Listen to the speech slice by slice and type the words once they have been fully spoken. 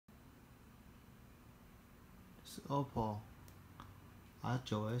是 OPPO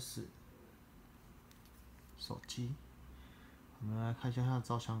R9s 手机。我们来看一下它的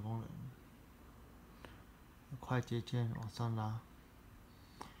照相功能。快捷键往上拉，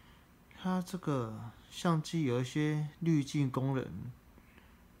它这个相机有一些滤镜功能，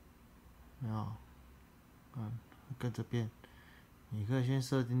没有？跟着变。你可以先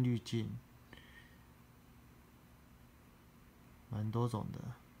设定滤镜，蛮多种的。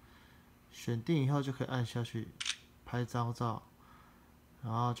选定以后就可以按下去拍照，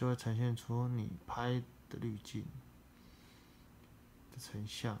然后就会呈现出你拍的滤镜的成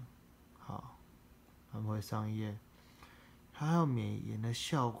像。好，按回上一页，它还有美颜的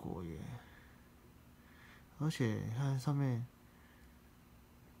效果耶，而且你看上面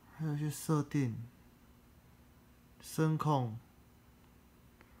还有一些设定，声控，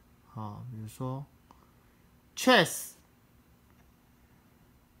比如说 chess，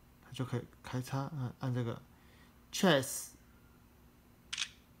 它就可以开叉，按这个 chess，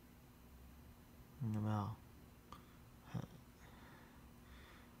 有没有？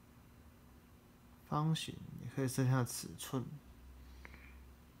方形也可以设定它的尺寸，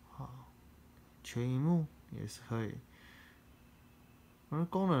全萤幕也是可以。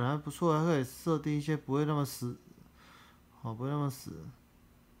功能还不错，还可以设定一些不会那么死，不会那么死。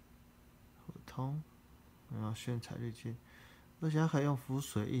普通，然后炫彩滤镜，而且还可以用浮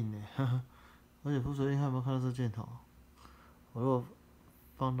水印呢，而且浮水印看有没有看到这箭头？我如果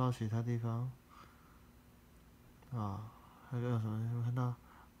放到其他地方，还有什么？有没有看到？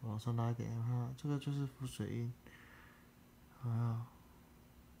往上拉一点，这个就是浮水印，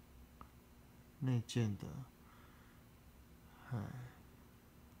内建的，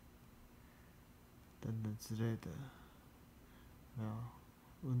等等之类的，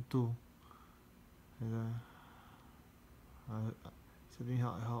温度，那个，设定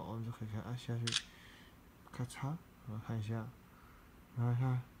好以后，我们就可以按下去，咔嚓，我们看一下，然后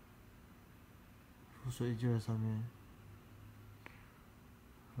看浮水印就在上面，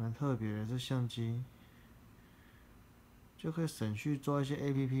蛮特别的，这相机就可以省去做一些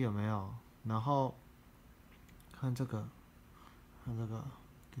APP 有没有？然后看这个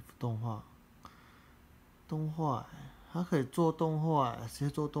动画，它可以做动画，直接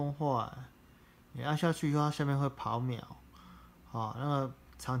做动画。你按下去以后，它下面会跑秒，那个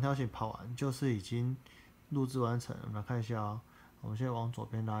长条形跑完就是已经录制完成了。我们来看一下哦，我们现在往左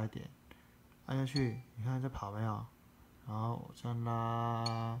边拉一点，按下去，你看在跑没有？然后我这样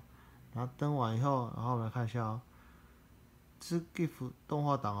拉，然后登完以后，然后我们来看一下哦，这是 GIF 动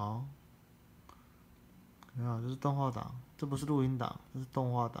画档哦，没有，这是动画档，这不是录音档，这是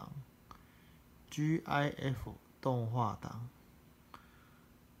动画档 ，GIF 动画档。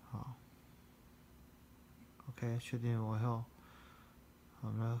好 ，OK， 确定完以后，我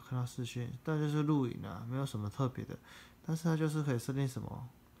们来看到视讯，但就是录影啊，没有什么特别的，但是它就是可以设定什么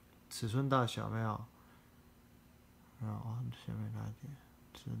尺寸大小没有？没有，往前面拉一点，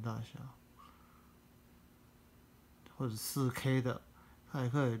尺寸大小，或者4K 的，它也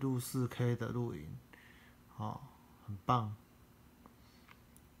可以录4K 的录影，很棒。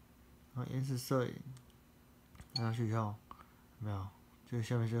然后延时摄影，按下去以后，没有，就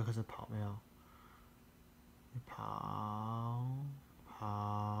下面就开始跑，没有？跑，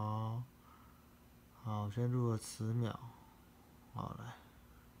好，我先录了10秒，好，来，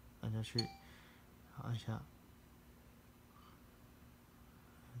按下去，好，按下，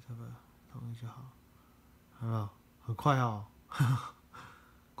这个同意就好，有没有？很快哦，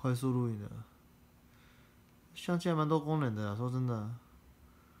快速录影的，相机还蛮多功能的，说真的。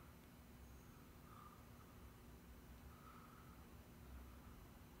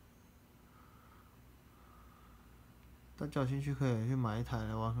大家有兴趣可以去买一台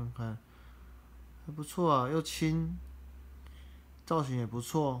来玩看看，还不错啊，又轻，造型也不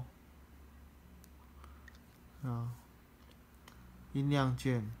错，音量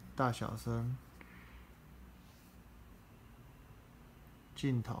键、大小声、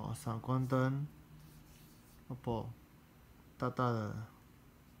镜头、闪光灯 ，OPPO 大大的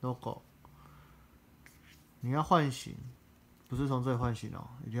logo。你要唤醒，不是从这里唤醒哦，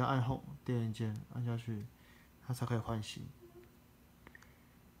一定要按后电源键按下去，它才可以唤醒。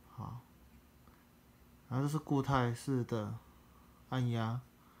好，然后这是固态式的按压，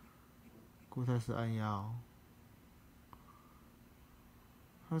固态式按压哦。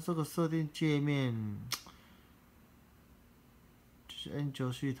它这个设定界面就是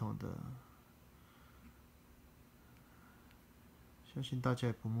N9 系统的，相信大家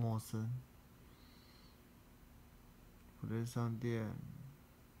也不陌生。我的商店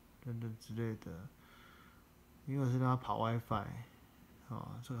等等之类的，因为我是让它跑 WiFi，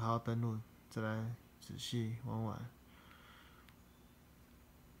这个还要登录再来仔细玩玩。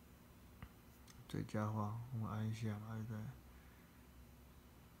最佳化，我们按一下嘛，对不对？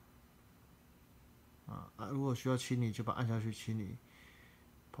如果需要清理，就把它按下去清理，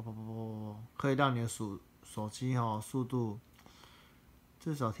可以让你的手机速度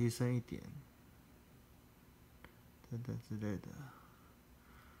至少提升一点，等等之类的。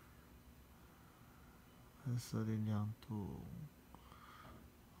设定亮度，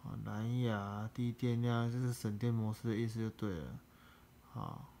蓝牙低电量，这是省电模式的意思就对了。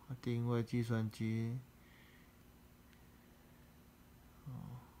好，定位计算机，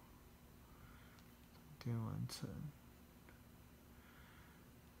电完成。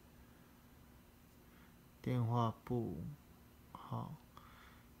电话簿，好，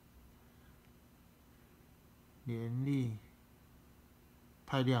连力，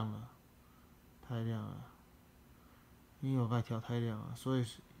太亮了，因为我刚才调太亮了，所以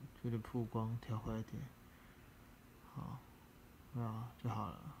有点曝光，调回来一点，好，就好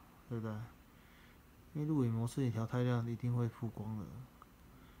了，对不对？因为录影模式你调太亮，一定会曝光的，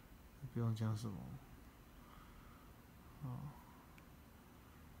不用讲什么。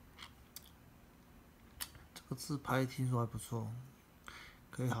这个自拍听说还不错，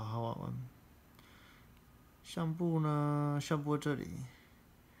可以好好玩玩。相簿呢？相簿这里，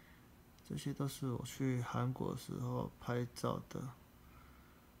这些都是我去韩国时候拍照的，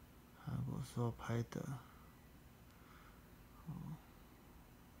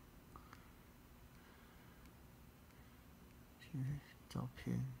照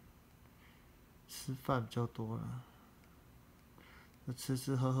片。吃饭比较多了，就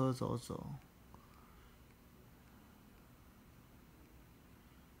吃喝喝走走。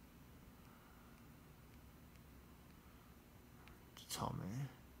草莓，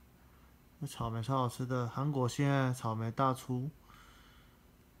那草莓超好吃的，韩国现在草莓大出。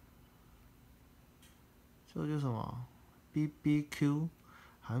这个叫什么 ？BBQ，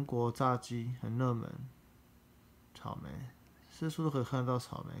 韩国炸鸡很热门。草莓，四处都可以看到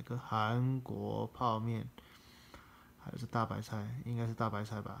草莓跟韩国泡面，还是大白菜，应该是大白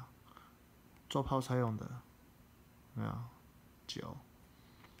菜吧，做泡菜用的。没有酒。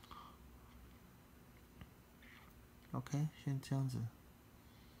OK， 先这样子。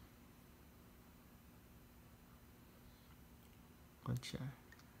关起来。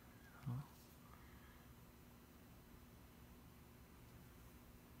好。